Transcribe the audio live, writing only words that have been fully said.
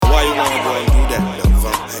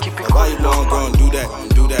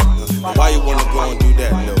Why you wanna go and do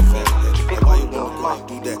that, little fam? Why you wanna go and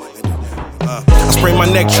do that? I sprained my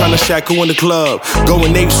neck tryna shackle in the club.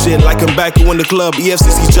 Going ape shit like I'm back in the club.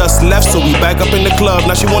 EFCC just left, so we back up in the club.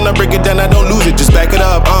 Now she wanna break it down, I don't lose it, just back it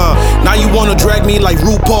up, Now you wanna drag me like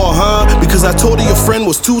RuPaul, huh? Because I told her your friend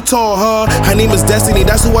was too tall, huh? Her name is Destiny,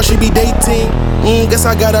 that's who I should be dating. Guess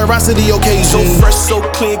I got a rise to the occasion. So fresh, so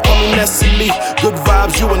clean, call me Nestle. Good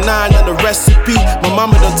vibes, you and I, not a recipe. My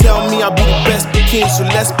mama done tell me I'll be the best king, so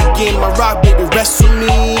let's begin. My rock, baby, rest with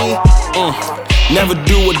me. Never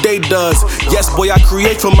do what they does. Yes, boy, I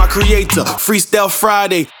create for my creator. Freestyle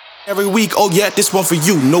Friday. Every week, oh yeah, this one for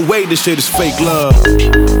you. No way this shit is fake love.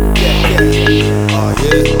 Yeah. Oh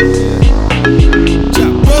yeah.